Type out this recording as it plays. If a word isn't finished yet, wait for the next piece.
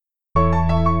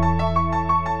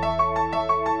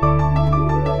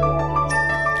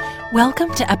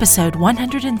Welcome to episode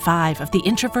 105 of the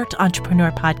Introvert Entrepreneur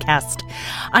Podcast.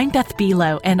 I'm Beth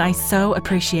Bilo, and I so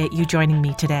appreciate you joining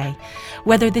me today.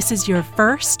 Whether this is your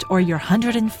first or your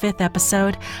 105th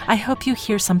episode, I hope you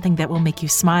hear something that will make you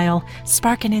smile,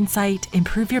 spark an insight,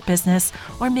 improve your business,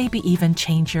 or maybe even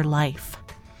change your life.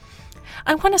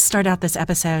 I want to start out this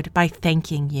episode by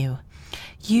thanking you.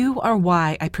 You are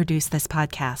why I produce this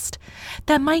podcast.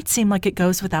 That might seem like it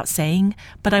goes without saying,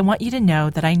 but I want you to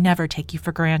know that I never take you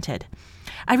for granted.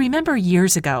 I remember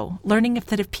years ago learning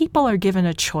that if people are given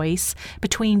a choice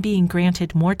between being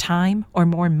granted more time or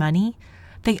more money,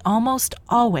 they almost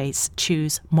always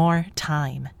choose more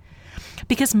time.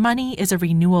 Because money is a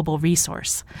renewable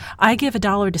resource. I give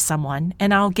 $1 to someone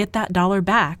and I'll get that dollar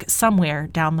back somewhere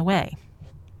down the way.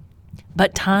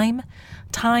 But time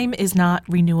is not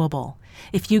renewable.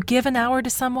 If you give an hour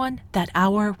to someone, that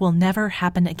hour will never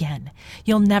happen again.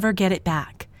 You'll never get it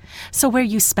back. So where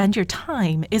you spend your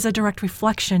time is a direct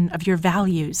reflection of your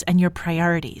values and your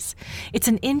priorities. It's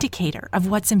an indicator of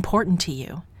what's important to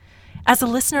you. As a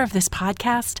listener of this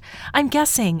podcast, I'm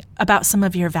guessing about some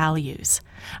of your values.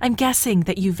 I'm guessing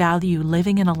that you value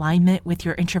living in alignment with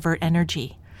your introvert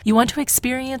energy. You want to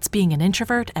experience being an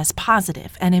introvert as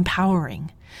positive and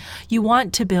empowering. You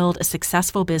want to build a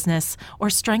successful business or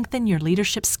strengthen your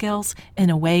leadership skills in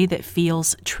a way that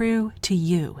feels true to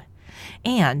you.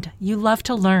 And you love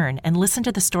to learn and listen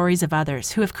to the stories of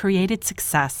others who have created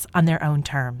success on their own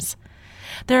terms.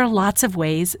 There are lots of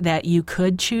ways that you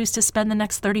could choose to spend the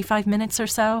next 35 minutes or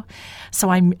so, so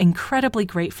I'm incredibly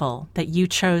grateful that you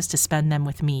chose to spend them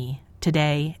with me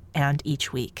today and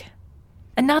each week.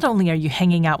 And not only are you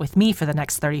hanging out with me for the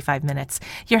next 35 minutes,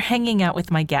 you're hanging out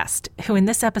with my guest, who in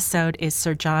this episode is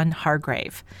Sir John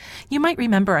Hargrave. You might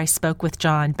remember I spoke with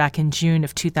John back in June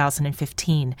of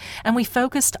 2015, and we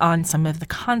focused on some of the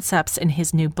concepts in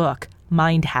his new book,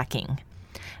 Mindhacking.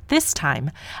 This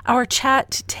time, our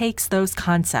chat takes those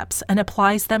concepts and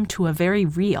applies them to a very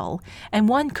real, and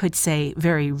one could say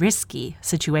very risky,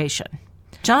 situation.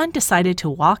 John decided to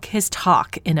walk his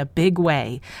talk in a big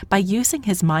way by using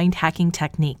his mind-hacking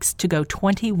techniques to go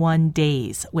 21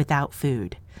 days without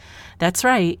food. That's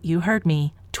right, you heard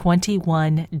me,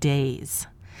 21 days.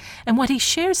 And what he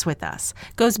shares with us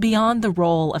goes beyond the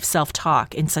role of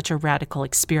self-talk in such a radical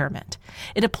experiment.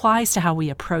 It applies to how we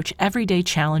approach everyday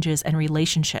challenges and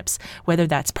relationships, whether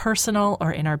that's personal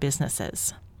or in our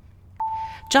businesses.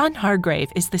 John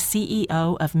Hargrave is the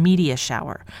CEO of Media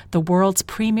Shower, the world's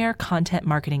premier content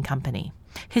marketing company.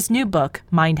 His new book,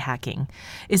 Mindhacking,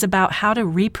 is about how to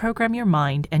reprogram your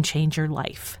mind and change your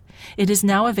life. It is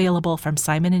now available from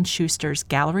Simon & Schuster's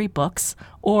Gallery Books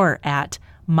or at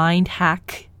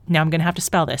Mindhack, now I'm going to have to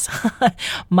spell this,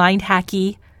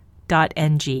 mindhacky.ng.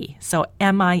 So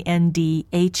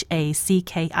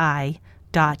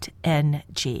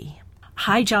mindhacki.ng.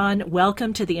 Hi, John.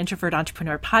 Welcome to the Introvert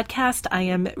Entrepreneur Podcast. I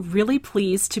am really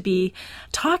pleased to be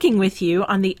talking with you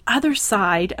on the other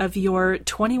side of your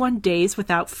 21 days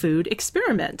without food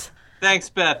experiment.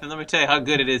 Thanks, Beth. And let me tell you how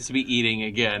good it is to be eating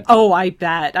again. Oh, I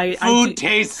bet. Food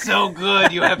tastes so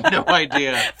good. You have no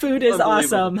idea. Food is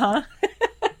awesome, huh?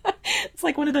 It's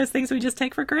like one of those things we just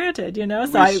take for granted, you know?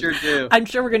 So we sure do. I'm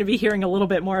sure we're going to be hearing a little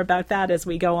bit more about that as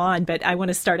we go on, but I want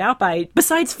to start out by,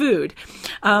 besides food,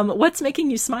 what's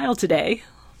making you smile today?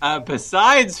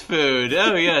 Besides food,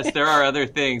 oh yes, there are other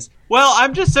things. Well,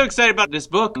 I'm just so excited about this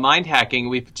book, Mindhacking.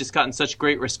 We've just gotten such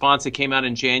great response. It came out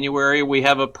in January. We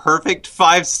have a perfect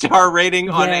 5-star rating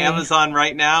on Amazon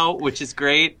right now, which is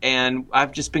great. And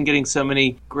I've just been getting so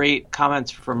many great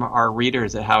comments from our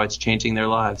readers at how it's changing their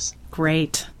lives.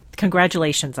 Great.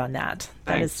 Congratulations on that.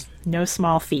 That Thanks. is no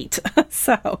small feat.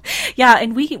 So, yeah,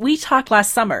 and we talked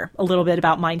last summer a little bit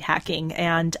about mind hacking.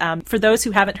 And for those who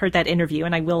haven't heard that interview,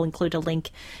 and I will include a link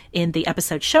in the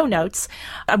episode show notes,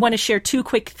 I want to share 2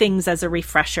 quick things as a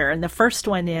refresher. And the first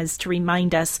one is to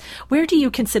remind us, where do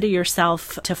you consider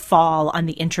yourself to fall on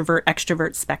the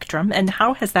introvert-extrovert spectrum, and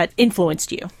how has that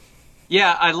influenced you?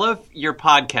 Yeah, I love your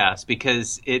podcast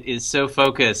because it is so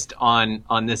focused on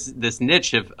this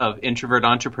niche of introvert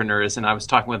entrepreneurs. And I was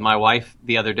talking with my wife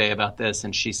the other day about this,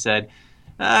 and she said,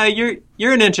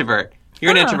 "You're an introvert.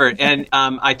 You're an introvert." And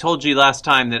I told you last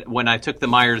time that when I took the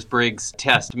Myers-Briggs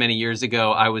test many years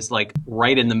ago, I was like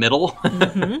right in the middle,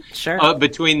 Sure.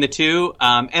 between the two.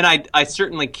 And I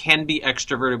certainly can be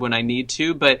extroverted when I need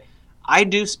to, but I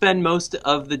do spend most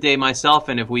of the day myself,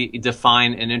 and if we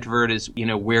define an introvert as,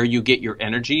 where you get your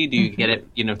energy, do you get it,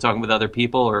 talking with other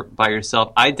people or by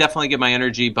yourself? I definitely get my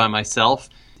energy by myself.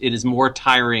 It is more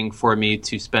tiring for me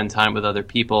to spend time with other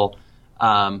people.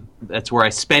 That's where I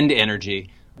spend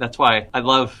energy That's why I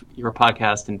love your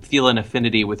podcast and feel an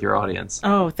affinity with your audience.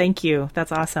 Oh, thank you.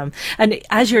 That's awesome. And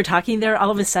as you're talking there,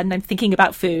 all of a sudden I'm thinking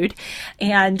about food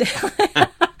and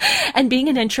and being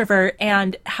an introvert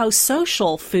and how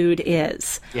social food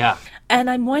is. Yeah. And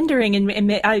I'm wondering,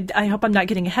 and I hope I'm not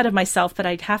getting ahead of myself, but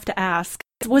I'd have to ask,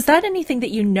 was that anything that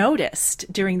you noticed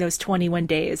during those 21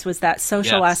 days? Was that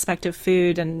social aspect of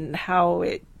food and how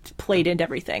it played into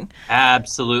everything?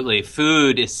 Absolutely.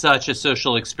 Food is such a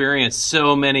social experience.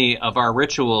 So many of our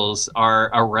rituals are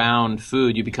around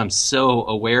food. You become so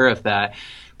aware of that.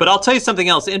 But I'll tell you something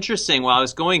else interesting while I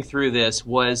was going through this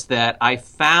was that I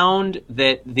found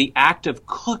that the act of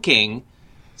cooking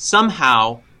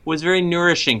somehow was very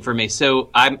nourishing for me. So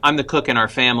I'm the cook in our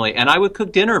family, and I would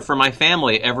cook dinner for my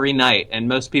family every night. And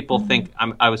most people think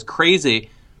I was crazy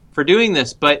for doing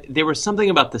this, but there was something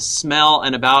about the smell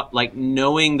and about like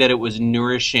knowing that it was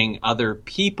nourishing other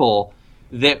people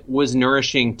that was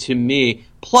nourishing to me.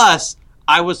 Plus,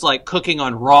 I was like cooking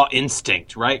on raw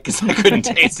instinct, right? Because I couldn't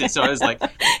taste it. So I was like,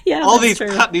 all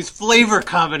these flavor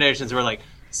combinations were like,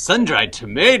 sun-dried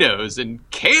tomatoes and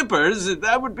capers,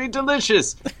 that would be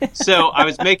delicious. So I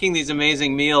was making these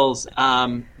amazing meals,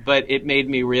 but it made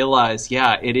me realize,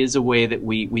 it is a way that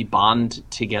we bond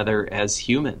together as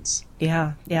humans.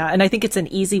 Yeah. And I think it's an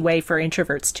easy way for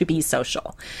introverts to be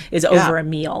social is over a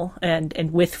meal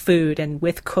and with food and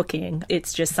with cooking.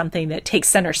 It's just something that takes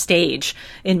center stage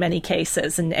in many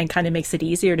cases and kind of makes it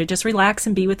easier to just relax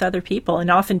and be with other people and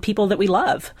often people that we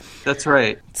love. That's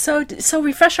right. So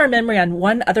refresh our memory on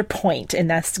one other point, and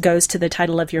that goes to the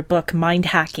title of your book,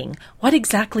 Mindhacking. What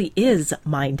exactly is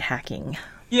mindhacking?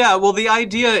 Yeah, well, the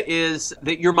idea is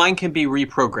that your mind can be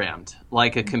reprogrammed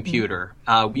like a computer.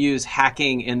 We use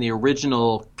hacking in the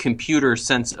original computer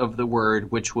sense of the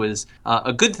word, which was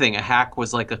a good thing. A hack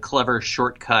was like a clever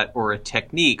shortcut or a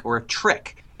technique or a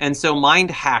trick. And so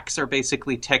mind hacks are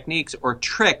basically techniques or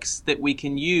tricks that we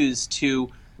can use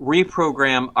to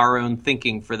reprogram our own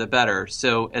thinking for the better.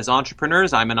 So as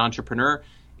entrepreneurs, I'm an entrepreneur,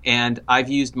 and I've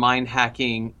used mind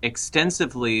hacking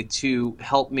extensively to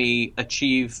help me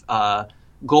achieve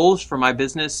goals for my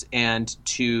business and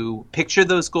to picture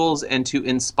those goals and to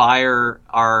inspire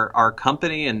our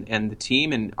company and the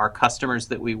team and our customers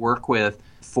that we work with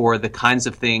for the kinds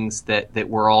of things that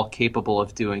we're all capable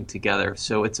of doing together.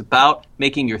 So it's about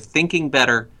making your thinking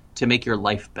better to make your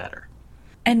life better.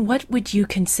 And what would you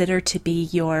consider to be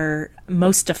your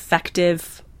most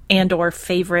effective and or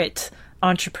favorite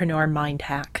entrepreneur mind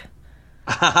hack?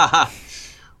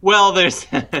 Well, there's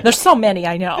so many,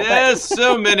 I know. There's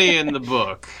so many in the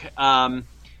book.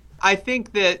 I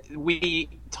think that we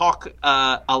talk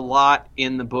a lot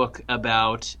in the book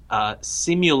about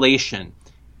simulation.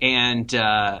 And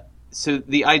so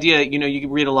the idea, you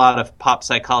can read a lot of pop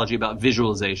psychology about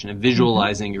visualization and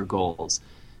visualizing your goals.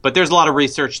 But there's a lot of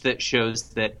research that shows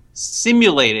that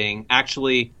simulating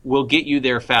actually will get you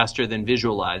there faster than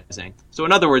visualizing. So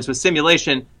in other words, with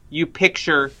simulation, you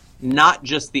picture not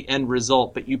just the end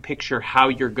result, but you picture how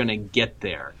you're going to get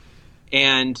there.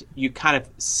 And you kind of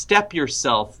step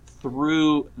yourself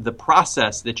through the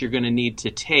process that you're going to need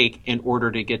to take in order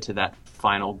to get to that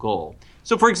final goal.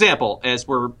 So for example, as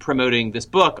we're promoting this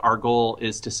book, our goal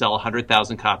is to sell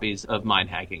 100,000 copies of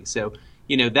Mindhacking. So,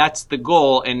 that's the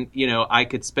goal. And, I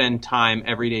could spend time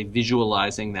every day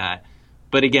visualizing that.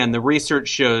 But again, the research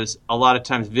shows a lot of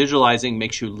times visualizing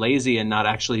makes you lazy and not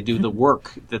actually do the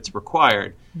work that's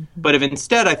required. But if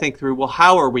instead I think through, well,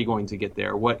 how are we going to get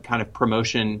there? What kind of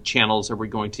promotion channels are we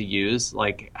going to use?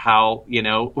 Like how,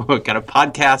 what kind of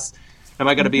podcasts am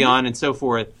I going to be on and so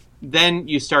forth? Then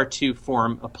you start to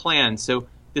form a plan. So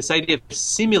this idea of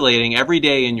simulating every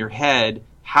day in your head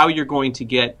how you're going to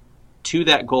get to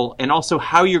that goal and also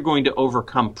how you're going to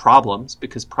overcome problems,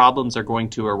 because problems are going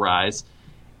to arise.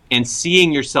 And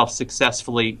seeing yourself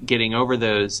successfully getting over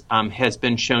those has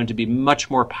been shown to be much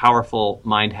more powerful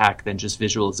mind hack than just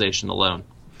visualization alone.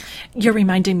 You're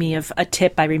reminding me of a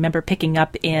tip I remember picking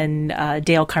up in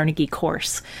Dale Carnegie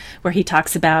course, where he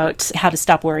talks about how to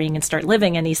stop worrying and start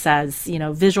living. And he says,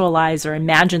 visualize or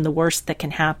imagine the worst that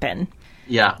can happen.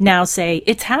 Yeah. Now say,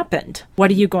 it's happened.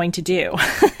 What are you going to do?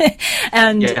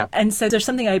 And so there's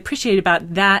something I appreciate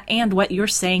about that and what you're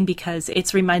saying, because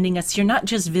it's reminding us you're not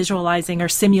just visualizing or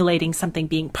simulating something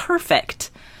being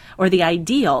perfect or the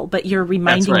ideal, but you're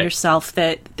reminding yourself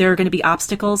that there are going to be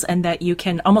obstacles and that you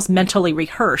can almost mentally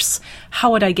rehearse,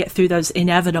 how would I get through those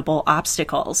inevitable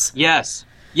obstacles? Yes.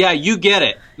 Yeah, you get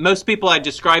it. Most people I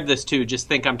describe this to just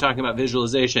think I'm talking about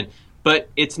visualization, but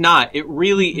it's not. It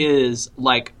really is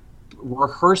like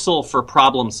rehearsal for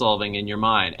problem solving in your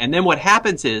mind. And then what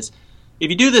happens is if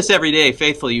you do this every day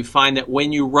faithfully, you find that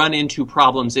when you run into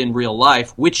problems in real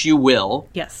life, which you will,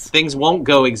 yes, things won't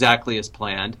go exactly as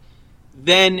planned,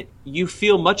 then you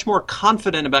feel much more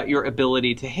confident about your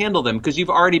ability to handle them because you've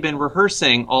already been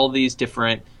rehearsing all these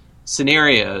different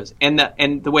scenarios. And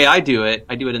the way I do it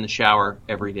in the shower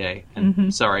every day.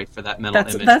 And sorry for that mental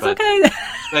image. That's okay.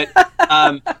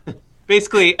 But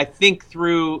basically, I think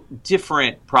through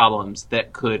different problems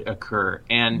that could occur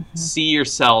and see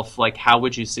yourself, like, how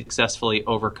would you successfully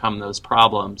overcome those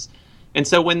problems? And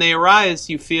so when they arise,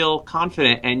 you feel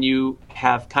confident and you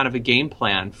have kind of a game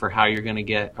plan for how you're going to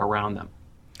get around them.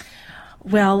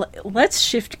 Well, let's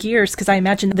shift gears because I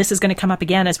imagine this is going to come up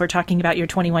again as we're talking about your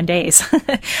 21 days.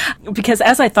 Because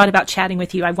as I thought about chatting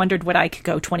with you, I wondered what I could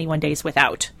go 21 days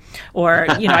without. Or,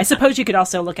 I suppose you could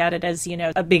also look at it as,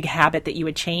 a big habit that you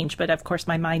would change. But of course,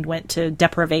 my mind went to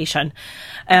deprivation.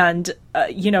 And,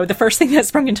 the first thing that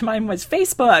sprung into mind was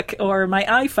Facebook or my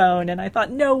iPhone. And I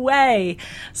thought, no way.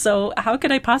 So how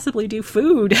could I possibly do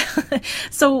food?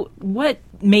 So what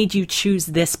made you choose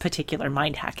this particular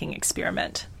mind hacking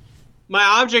experiment?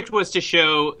 My object was to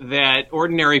show that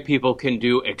ordinary people can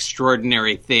do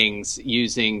extraordinary things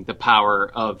using the power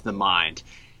of the mind.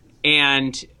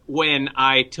 And when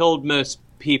I told most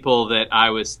people that I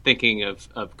was thinking of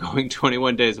going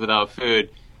 21 days without food,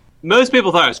 most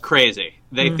people thought I was crazy.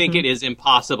 They think it is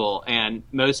impossible. And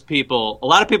a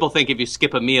lot of people think if you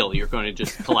skip a meal, you're going to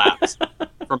just collapse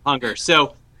from hunger.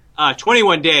 So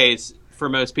 21 days for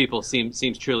most people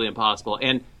seems truly impossible.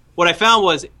 And what I found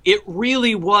was it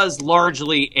really was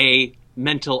largely a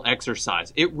mental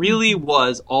exercise. It really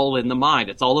was all in the mind.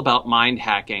 It's all about mind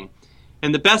hacking.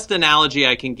 And the best analogy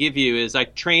I can give you is I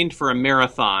trained for a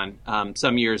marathon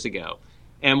some years ago.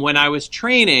 And when I was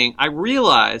training, I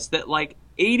realized that like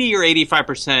 80 or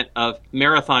 85% of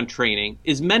marathon training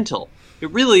is mental.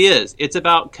 It really is. It's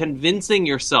about convincing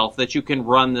yourself that you can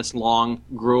run this long,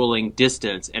 grueling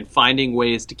distance and finding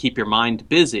ways to keep your mind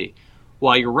busy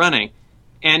while you're running.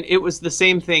 And it was the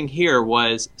same thing here,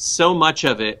 was so much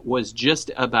of it was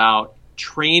just about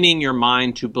training your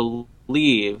mind to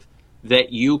believe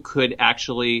that you could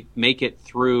actually make it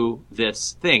through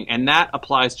this thing. And that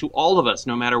applies to all of us,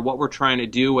 no matter what we're trying to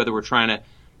do, whether we're trying to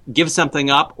give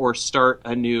something up or start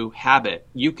a new habit.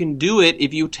 You can do it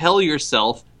if you tell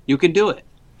yourself you can do it.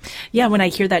 Yeah, when I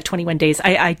hear that 21 days,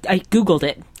 I Googled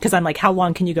it because I'm like, how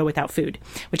long can you go without food?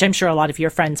 Which I'm sure a lot of your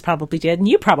friends probably did, and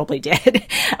you probably did.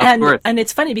 And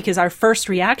it's funny because our first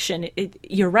reaction,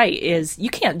 you're right, is you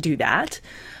can't do that.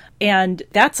 And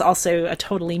that's also a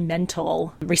totally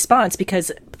mental response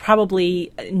because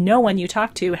probably no one you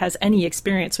talk to has any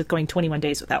experience with going 21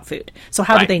 days without food. So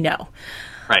how do they know?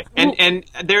 Right. And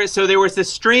there was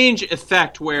this strange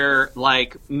effect where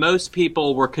like most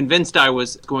people were convinced I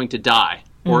was going to die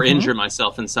or injure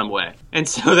myself in some way. And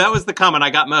so that was the comment I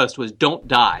got most was don't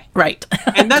die. Right.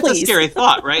 And that's a scary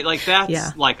thought, right? Like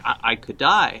that's like I could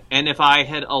die. And if I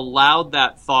had allowed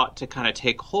that thought to kind of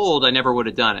take hold, I never would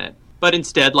have done it. But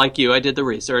instead, like you, I did the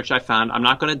research. I found I'm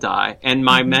not going to die. And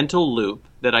my mental loop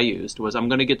that I used was I'm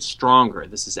going to get stronger.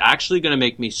 This is actually going to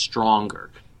make me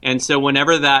stronger. And so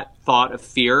whenever that thought of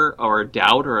fear or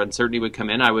doubt or uncertainty would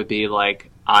come in, I would be like,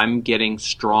 I'm getting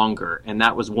stronger. And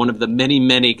that was one of the many,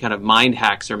 many kind of mind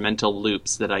hacks or mental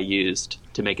loops that I used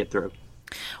to make it through.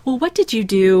 Well, what did you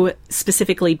do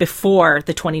specifically before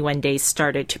the 21 days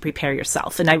started to prepare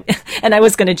yourself? And I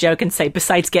was going to joke and say,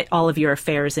 besides get all of your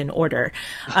affairs in order.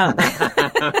 Sign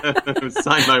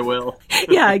my will.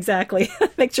 Yeah, exactly.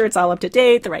 Make sure it's all up to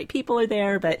date. The right people are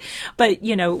there. But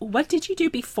what did you do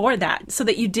before that so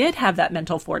that you did have that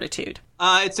mental fortitude?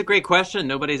 It's a great question.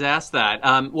 Nobody's asked that.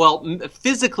 Well,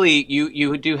 physically,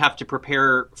 you do have to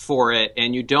prepare for it,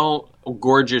 and you don't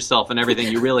gorge yourself and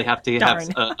everything. You really have to have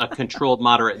a controlled,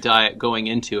 moderate diet going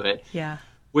into it. Yeah.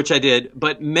 Which I did.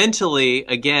 But mentally,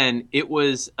 again, it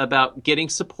was about getting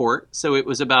support. So it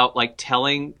was about like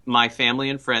telling my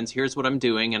family and friends, here's what I'm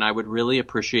doing, and I would really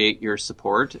appreciate your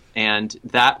support. And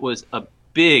that was a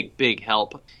big, big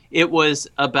help. It was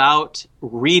about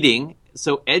reading.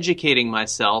 So educating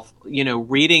myself,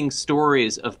 reading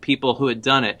stories of people who had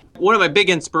done it. One of my big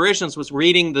inspirations was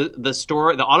reading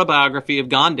the autobiography of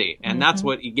Gandhi. And that's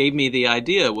what gave me the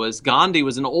idea was Gandhi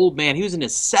was an old man. He was in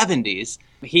his 70s.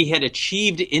 He had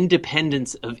achieved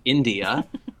independence of India,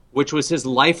 which was his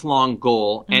lifelong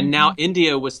goal. And now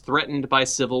India was threatened by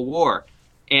civil war.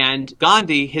 And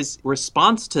Gandhi, his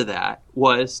response to that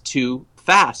was to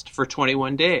fast for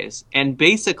 21 days. And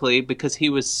basically, because he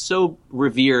was so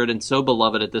revered and so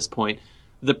beloved at this point,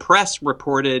 the press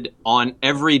reported on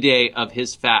every day of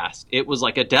his fast. It was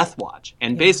like a death watch.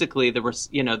 And basically,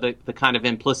 the kind of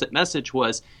implicit message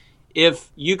was,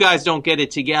 if you guys don't get it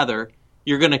together,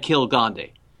 you're going to kill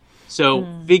Gandhi. So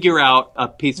figure out a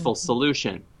peaceful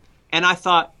solution. And I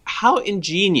thought, how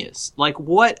ingenious, like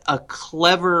what a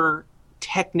clever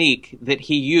technique that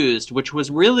he used, which was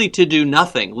really to do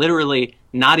nothing, literally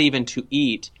not even to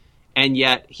eat. And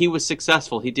yet he was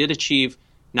successful. He did achieve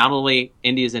not only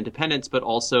India's independence, but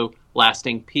also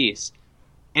lasting peace.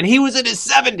 And he was in his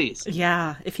 70s.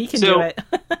 Yeah, if he can do it.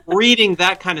 Reading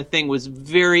that kind of thing was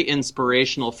very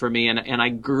inspirational for me. And I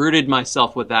girded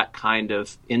myself with that kind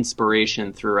of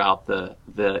inspiration throughout the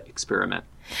experiment.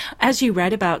 As you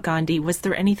read about Gandhi, was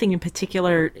there anything in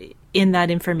particular in that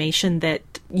information that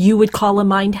you would call a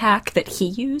mind hack that he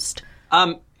used?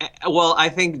 Well, I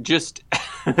think just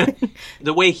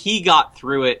the way he got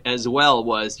through it as well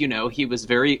was, he was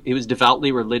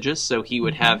devoutly religious. So he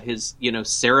would have his,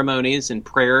 ceremonies and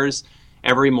prayers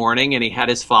every morning, and he had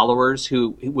his followers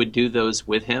who would do those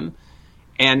with him.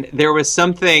 And there was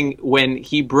something when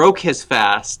he broke his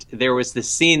fast, there was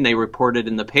this scene they reported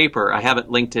in the paper. I have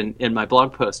it linked in my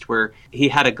blog post where he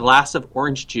had a glass of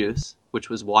orange juice, which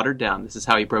was watered down. This is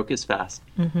how he broke his fast.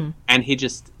 And he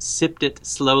just sipped it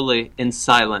slowly in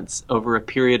silence over a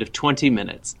period of 20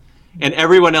 minutes. And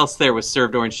everyone else there was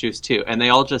served orange juice too. And they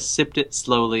all just sipped it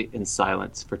slowly in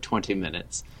silence for 20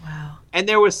 minutes. Wow. And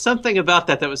there was something about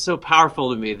that was so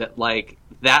powerful to me that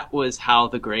that was how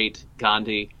the great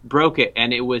Gandhi broke it.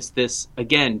 And it was this,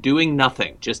 again, doing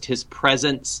nothing, just his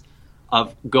presence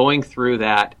of going through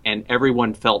that, and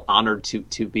everyone felt honored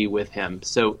to be with him.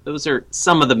 So those are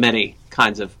some of the many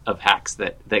kinds of hacks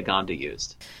that Gandhi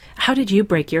used. How did you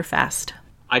break your fast?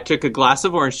 I took a glass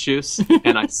of orange juice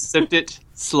and I sipped it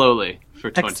slowly for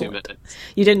 20 minutes.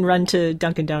 You didn't run to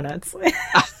Dunkin' Donuts.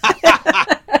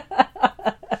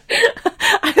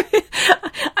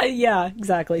 Yeah,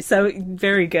 exactly. So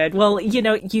very good. Well,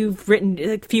 you've written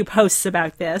a few posts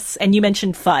about this, and you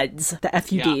mentioned FUDs, the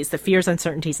FUDs, the fears,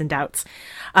 uncertainties, and doubts.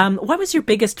 What was your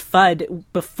biggest FUD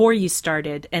before you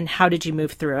started, and how did you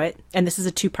move through it? And this is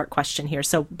a two-part question here.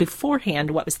 So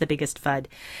beforehand, what was the biggest FUD?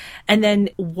 And then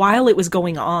while it was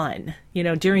going on,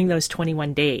 during those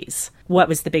 21 days, what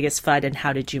was the biggest FUD, and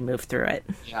how did you move through it?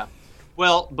 Yeah.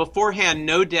 Well, beforehand,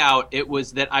 no doubt it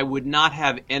was that I would not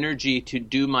have energy to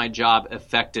do my job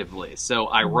effectively. So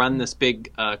I run this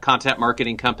big content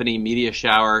marketing company, Media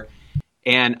Shower,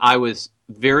 and I was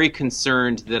very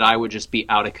concerned that I would just be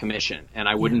out of commission and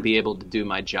I wouldn't be able to do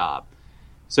my job.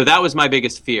 So that was my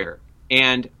biggest fear.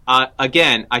 And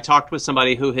again, I talked with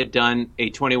somebody who had done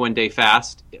a 21-day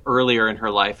fast earlier in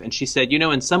her life, and she said,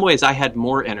 in some ways I had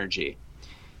more energy.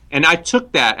 And I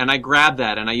took that and I grabbed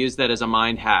that and I used that as a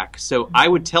mind hack. So I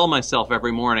would tell myself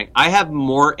every morning, I have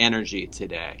more energy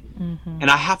today.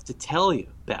 And I have to tell you,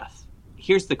 Beth,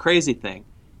 here's the crazy thing,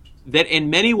 that in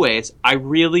many ways, I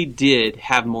really did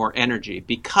have more energy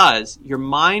because your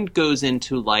mind goes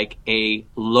into like a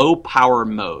low power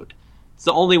mode. It's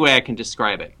the only way I can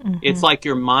describe it. It's like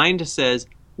your mind says,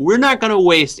 we're not going to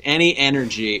waste any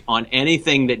energy on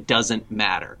anything that doesn't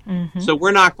matter. So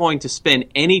we're not going to spend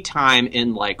any time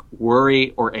in like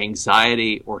worry or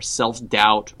anxiety or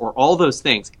self-doubt or all those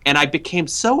things. And I became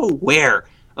so aware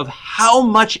of how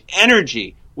much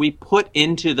energy we put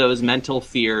into those mental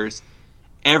fears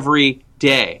every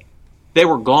day. They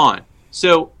were gone.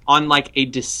 So on like a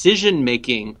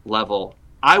decision-making level,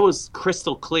 I was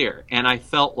crystal clear and I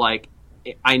felt like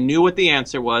I knew what the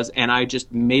answer was, and I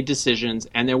just made decisions,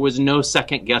 and there was no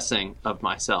second guessing of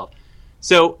myself.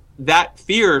 So that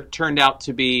fear turned out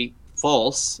to be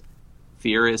false.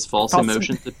 Fear is false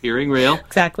emotions appearing real.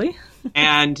 Exactly.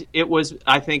 And it was,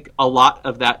 I think, a lot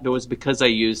of that was because I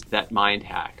used that mind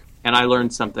hack, and I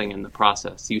learned something in the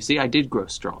process. You see, I did grow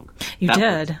stronger. You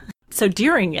did. So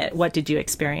during it, what did you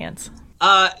experience?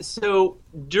 So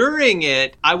during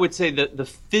it, I would say that the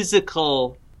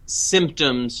physical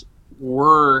symptoms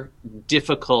were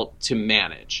difficult to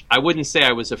manage. I wouldn't say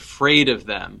I was afraid of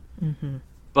them,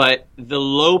 but the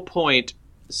low point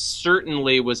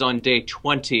certainly was on day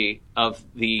 20 of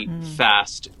the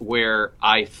fast where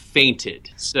I fainted.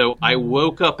 So I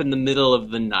woke up in the middle of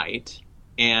the night,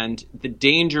 and the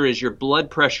danger is your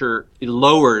blood pressure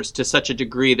lowers to such a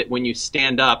degree that when you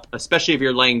stand up, especially if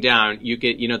you're laying down, you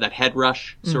get, that head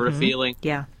rush sort of feeling.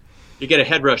 Yeah. You get a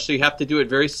head rush, so you have to do it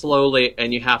very slowly,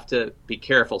 and you have to be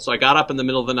careful. So I got up in the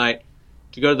middle of the night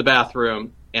to go to the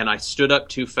bathroom, and I stood up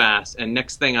too fast, and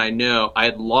next thing I know, I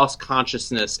had lost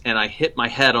consciousness, and I hit my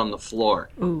head on the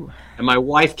floor. Ooh. And my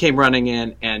wife came running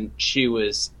in, and she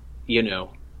was,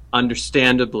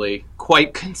 understandably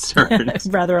quite concerned.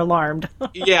 Rather alarmed.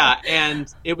 Yeah,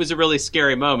 and it was a really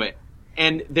scary moment.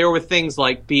 And there were things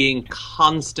like being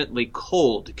constantly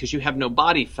cold because you have no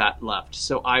body fat left.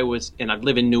 So I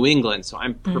live in New England, so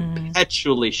I'm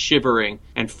perpetually shivering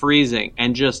and freezing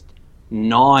and just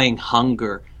gnawing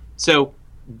hunger. So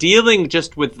dealing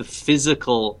just with the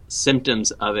physical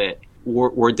symptoms of it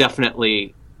were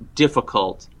definitely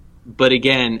difficult. But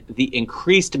again, the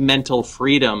increased mental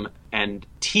freedom and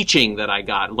teaching that I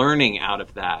got, learning out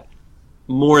of that,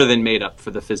 more than made up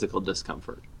for the physical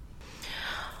discomfort.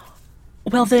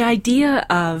 Well, the idea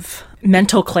of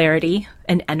mental clarity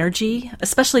and energy,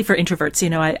 especially for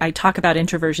introverts, I talk about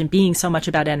introversion being so much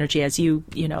about energy, as you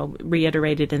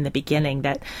reiterated in the beginning,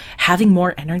 that having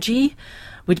more energy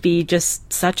would be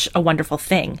just such a wonderful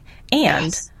thing.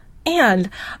 And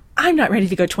I'm not ready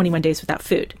to go 21 days without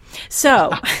food.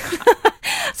 So,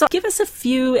 so give us a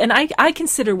few, and I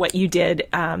consider what you did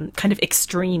kind of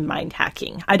extreme mind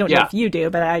hacking. I don't know if you do,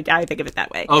 but I think of it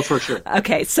that way. Oh, for sure.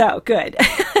 Okay, so good.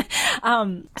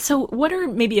 So what are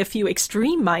maybe a few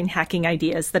extreme mind hacking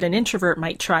ideas that an introvert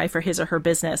might try for his or her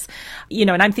business?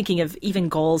 And I'm thinking of even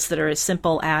goals that are as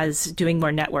simple as doing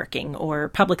more networking or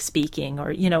public speaking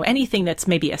or, anything that's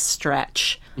maybe a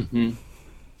stretch. Mm-hmm.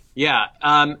 Yeah.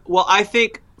 Well, I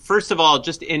think, first of all,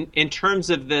 just in terms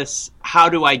of this, how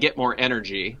do I get more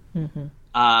energy?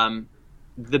 Mm-hmm.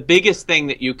 The biggest thing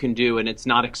that you can do, and it's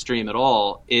not extreme at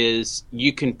all, is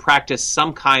you can practice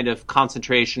some kind of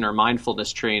concentration or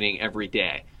mindfulness training every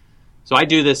day. So I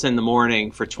do this in the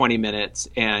morning for 20 minutes.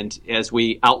 And as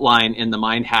we outline in the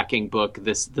Mind Hacking book,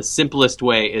 the simplest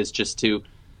way is just to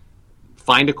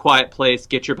find a quiet place,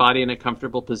 get your body in a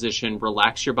comfortable position,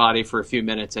 relax your body for a few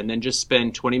minutes, and then just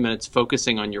spend 20 minutes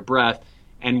focusing on your breath.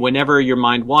 And whenever your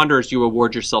mind wanders, you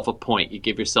award yourself a point. You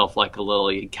give yourself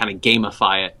you kind of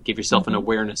gamify it, give yourself an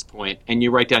awareness point, and you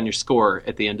write down your score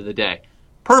at the end of the day.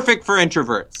 Perfect for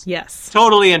introverts. Yes.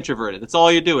 Totally introverted. That's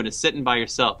all you're doing is sitting by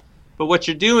yourself. But what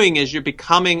you're doing is you're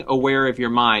becoming aware of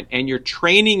your mind, and you're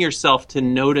training yourself to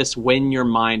notice when your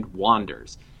mind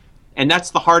wanders. And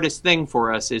that's the hardest thing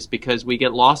for us, is because we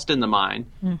get lost in the mind.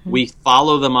 Mm-hmm. We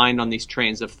follow the mind on these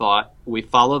trains of thought. We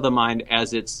follow the mind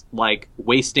as it's like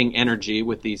wasting energy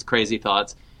with these crazy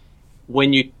thoughts.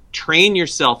 When you train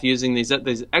yourself using these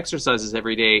exercises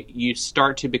every day, you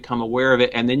start to become aware of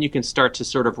it, and then you can start to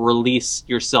sort of release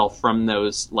yourself from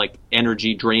those like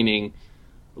energy draining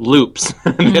loops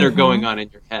that are going on in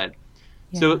your head.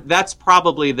 Yeah. So that's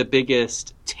probably the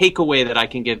biggest takeaway that I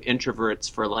can give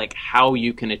introverts for like how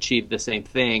you can achieve the same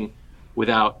thing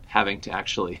without having to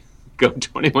actually go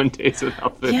 21 days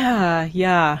without food.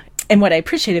 Yeah. And what I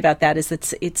appreciate about that is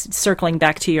it's circling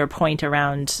back to your point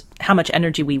around how much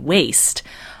energy we waste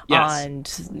on,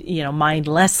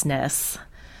 mindlessness,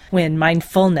 when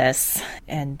mindfulness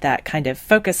and that kind of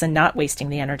focus and not wasting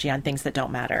the energy on things that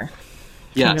don't matter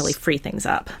can really free things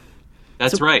up.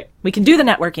 That's right. We can do the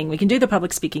networking. We can do the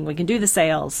public speaking. We can do the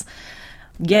sales.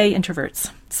 Yay,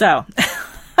 introverts. So,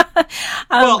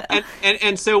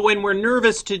 and so when we're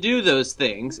nervous to do those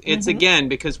things, it's again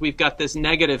because we've got this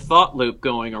negative thought loop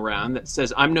going around that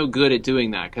says I'm no good at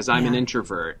doing that because I'm an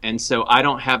introvert, and so I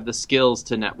don't have the skills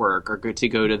to network or to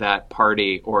go to that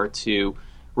party or to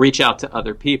reach out to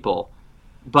other people.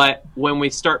 But when we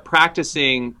start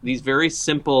practicing these very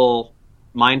simple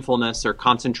mindfulness or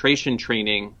concentration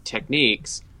training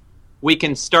techniques, we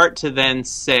can start to then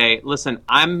say, listen,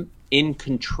 I'm in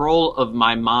control of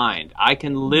my mind. I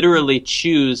can literally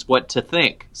choose what to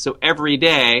think. So every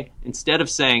day, instead of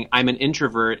saying I'm an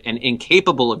introvert and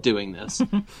incapable of doing this,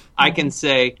 I can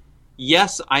say,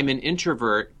 yes, I'm an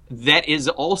introvert that is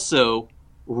also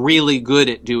really good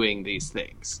at doing these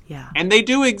things. Yeah. And they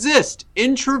do exist.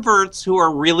 Introverts who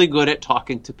are really good at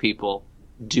talking to people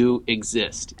do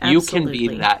exist. Absolutely. You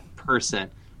can be that person.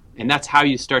 And that's how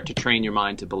you start to train your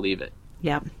mind to believe it.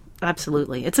 Yeah,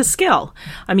 absolutely. It's a skill.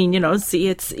 I mean,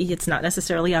 it's not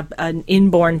necessarily an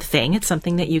inborn thing. It's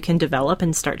something that you can develop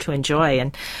and start to enjoy.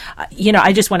 And,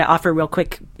 I just want to offer real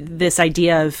quick this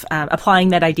idea of applying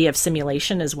that idea of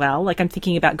simulation as well. Like I'm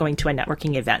thinking about going to a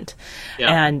networking event.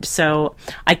 Yeah. And so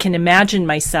I can imagine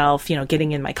myself,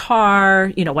 getting in my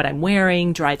car, what I'm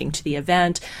wearing, driving to the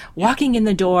event, walking in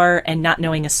the door and not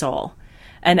knowing a soul.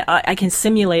 And I can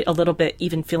simulate a little bit,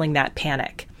 even feeling that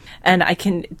panic. And I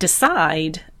can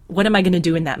decide, what am I going to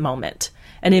do in that moment?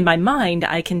 And in my mind,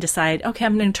 I can decide, okay,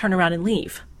 I'm going to turn around and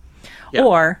leave. Yeah.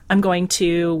 Or I'm going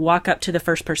to walk up to the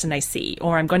first person I see,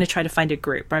 or I'm going to try to find a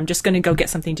group, or I'm just going to go get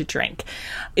something to drink.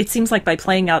 It seems like by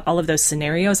playing out all of those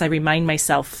scenarios, I remind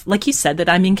myself, like you said, that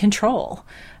I'm in control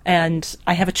and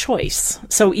I have a choice.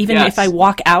 So even if I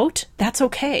walk out, that's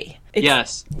okay.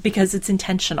 Because it's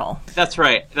intentional. That's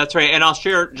right. And I'll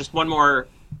share just one more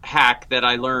hack that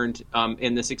I learned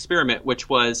in this experiment, which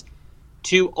was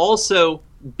to also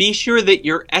be sure that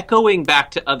you're echoing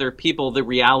back to other people the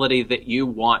reality that you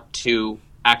want to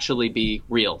actually be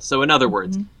real. So in other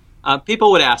words,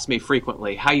 people would ask me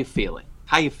frequently, how you feeling?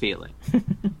 How you feeling?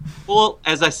 Well,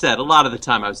 as I said, a lot of the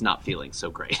time I was not feeling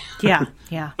so great.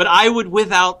 Yeah. But I would,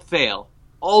 without fail,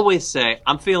 always say,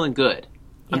 I'm feeling good.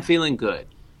 I'm feeling good.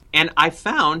 And I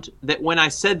found that when I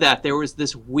said that, there was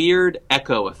this weird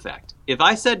echo effect. If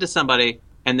I said to somebody,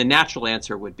 and the natural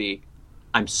answer would be,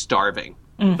 I'm starving.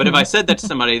 But if I said that to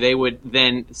somebody, they would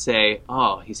then say,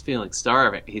 oh, he's feeling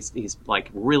starving. He's like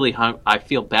really hungry. I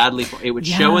feel badly for him. It would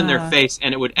show in their face,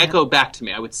 and it would echo back to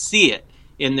me. I would see it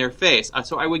in their face.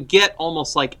 So I would get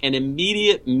almost like an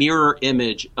immediate mirror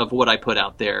image of what I put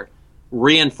out there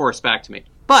reinforced back to me.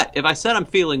 But if I said I'm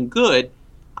feeling good,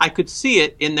 I could see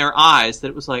it in their eyes that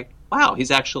it was like, wow,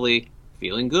 he's actually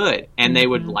feeling good. And they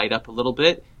would light up a little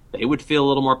bit. They would feel a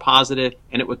little more positive,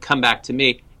 and it would come back to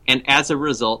me. And as a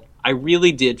result, I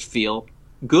really did feel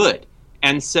good.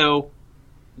 And so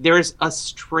there's a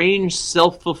strange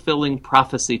self-fulfilling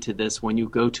prophecy to this when you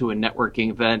go to a networking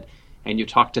event and you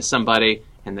talk to somebody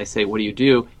and they say, what do you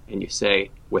do? And you say,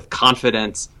 with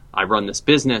confidence, I run this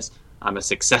business. I'm a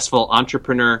successful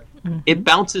entrepreneur. It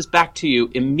bounces back to you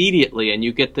immediately, and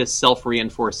you get this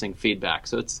self-reinforcing feedback.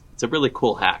 So it's a really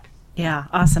cool hack. Yeah,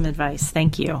 awesome advice.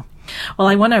 Thank you. Well,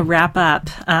 I want to wrap up.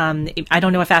 I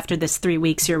don't know if after this 3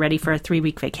 weeks you're ready for a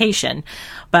 3-week vacation,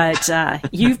 but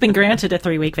you've been granted a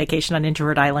 3-week vacation on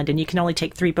Introvert Island, and you can only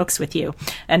take 3 books with you.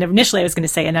 And initially I was going to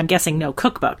say, and I'm guessing no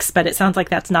cookbooks, but it sounds like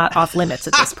that's not off limits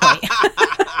at this point.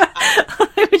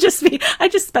 I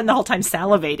just spend the whole time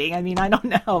salivating. I mean, I don't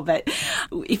know, but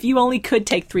if you only could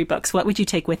take 3 books, what would you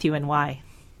take with you and why?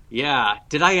 Yeah.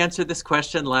 Did I answer this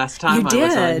question last time I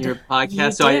was on your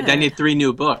podcast? I need 3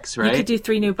 new books, right? You could do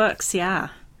 3 new books, yeah.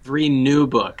 3 new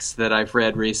books that I've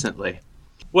read recently.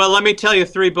 Well, let me tell you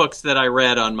 3 books that I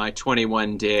read on my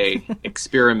 21-day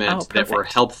experiment that were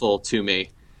helpful to me.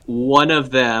 One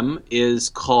of them is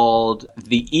called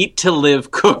The Eat to Live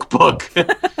Cookbook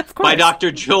by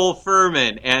Dr. Joel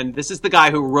Fuhrman. And this is the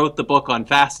guy who wrote the book on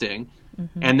fasting.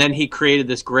 And then he created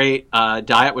this great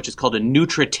diet, which is called a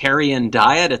nutritarian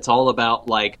diet. It's all about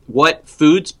like what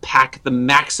foods pack the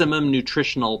maximum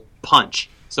nutritional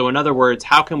punch. So in other words,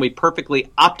 how can we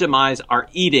perfectly optimize our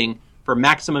eating for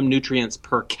maximum nutrients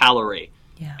per calorie?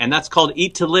 Yeah. And that's called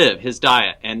Eat to Live, his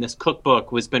diet. And this cookbook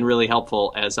has been really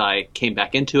helpful as I came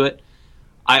back into it.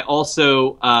 I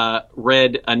also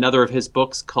read another of his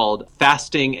books called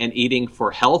Fasting and Eating for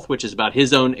Health, which is about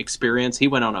his own experience. He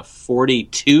went on a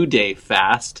 42-day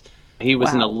fast. He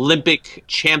was an Olympic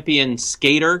champion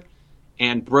skater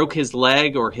and broke his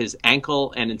leg or his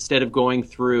ankle, and instead of going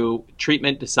through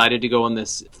treatment, decided to go on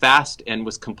this fast and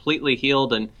was completely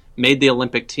healed and made the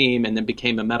Olympic team and then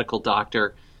became a medical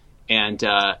doctor. And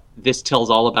this tells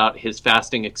all about his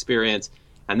fasting experience.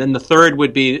 And then the third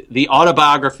would be the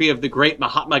autobiography of the great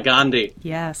Mahatma Gandhi.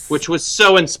 Yes. Which was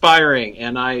so inspiring,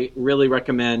 and I really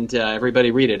recommend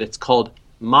everybody read it. It's called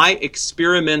My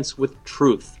Experiments with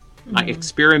Truth. My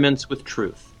Experiments with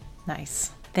Truth.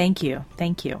 Nice. Thank you.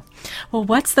 Thank you. Well,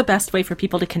 what's the best way for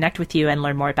people to connect with you and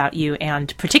learn more about you,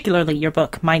 and particularly your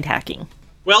book, Mindhacking?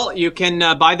 Well, you can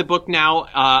buy the book now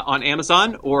on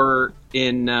Amazon or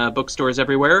in bookstores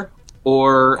everywhere,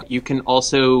 or you can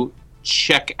also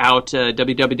check out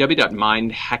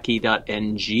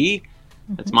www.mindhacking.ng.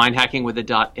 That's mindhacking with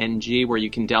a .ng, where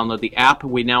you can download the app.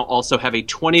 We now also have a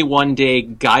 21-day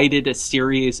guided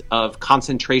series of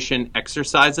concentration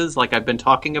exercises, like I've been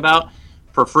talking about,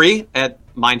 for free at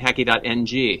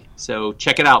mindhacking.ng. So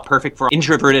check it out. Perfect for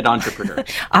introverted entrepreneurs.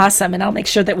 Awesome. And I'll make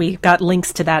sure that we got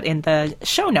links to that in the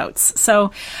show notes. So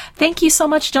thank you so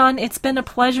much, John. It's been a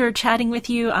pleasure chatting with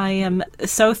you. I am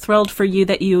so thrilled for you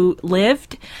that you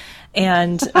lived.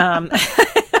 And I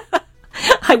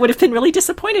would have been really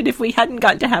disappointed if we hadn't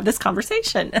gotten to have this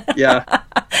conversation. Yeah,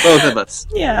 both of us.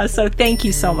 Yeah, so thank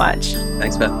you so much.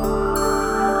 Thanks, Beth.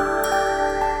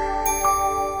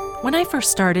 When I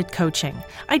first started coaching,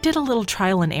 I did a little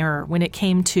trial and error when it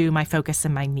came to my focus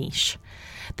and my niche.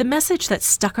 The message that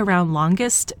stuck around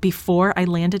longest before I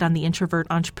landed on the Introvert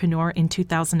Entrepreneur in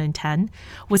 2010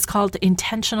 was called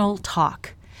intentional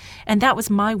talk. And that was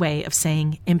my way of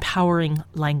saying empowering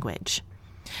language.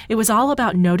 It was all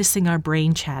about noticing our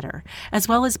brain chatter, as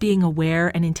well as being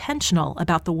aware and intentional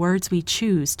about the words we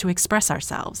choose to express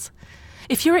ourselves.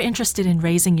 If you're interested in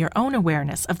raising your own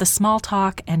awareness of the small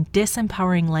talk and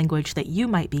disempowering language that you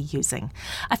might be using,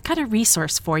 I've got a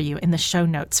resource for you in the show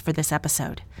notes for this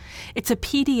episode. It's a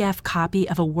PDF copy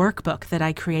of a workbook that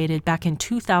I created back in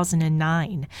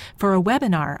 2009 for a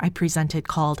webinar I presented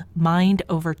called Mind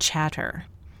Over Chatter.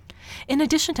 In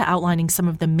addition to outlining some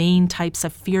of the main types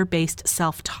of fear-based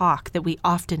self-talk that we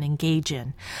often engage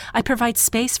in, I provide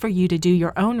space for you to do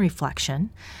your own reflection,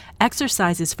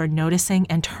 exercises for noticing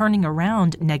and turning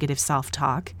around negative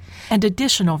self-talk, and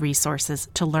additional resources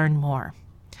to learn more.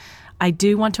 I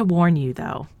do want to warn you,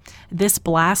 though, this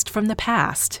blast from the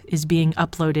past is being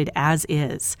uploaded as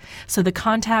is, so the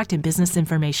contact and business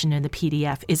information in the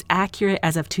PDF is accurate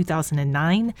as of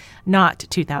 2009, not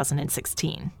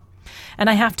 2016. And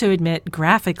I have to admit,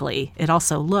 graphically, it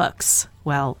also looks,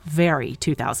 well, very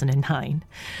 2009.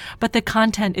 But the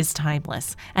content is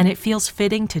timeless, and it feels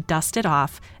fitting to dust it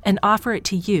off and offer it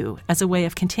to you as a way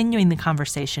of continuing the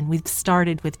conversation we've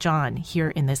started with John here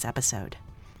in this episode.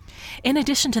 In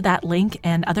addition to that link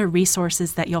and other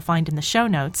resources that you'll find in the show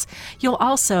notes, you'll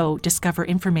also discover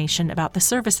information about the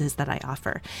services that I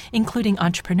offer, including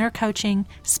entrepreneur coaching,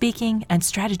 speaking, and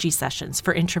strategy sessions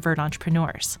for introvert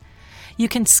entrepreneurs. You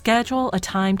can schedule a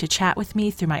time to chat with me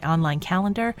through my online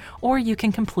calendar, or you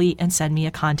can complete and send me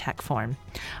a contact form.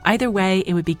 Either way,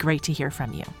 it would be great to hear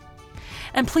from you.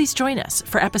 And please join us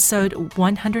for episode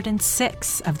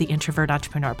 106 of the Introvert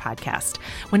Entrepreneur Podcast,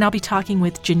 when I'll be talking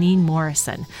with Janine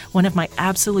Morrison, one of my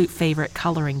absolute favorite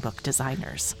coloring book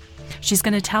designers. She's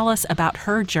going to tell us about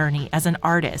her journey as an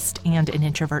artist and an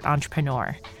introvert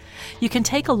entrepreneur. You can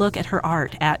take a look at her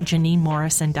art at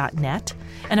janinemorrison.net,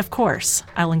 and of course,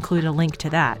 I'll include a link to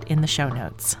that in the show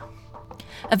notes.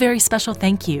 A very special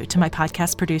thank you to my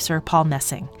podcast producer, Paul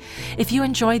Messing. If you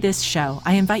enjoy this show,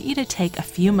 I invite you to take a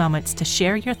few moments to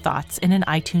share your thoughts in an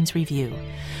iTunes review.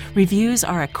 Reviews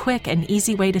are a quick and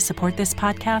easy way to support this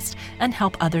podcast and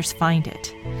help others find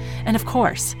it. And of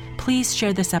course, please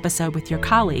share this episode with your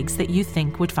colleagues that you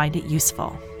think would find it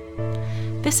useful.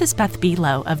 This is Beth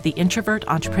Belo of The Introvert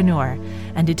Entrepreneur,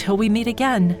 and until we meet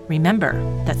again, remember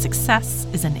that success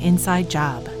is an inside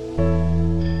job.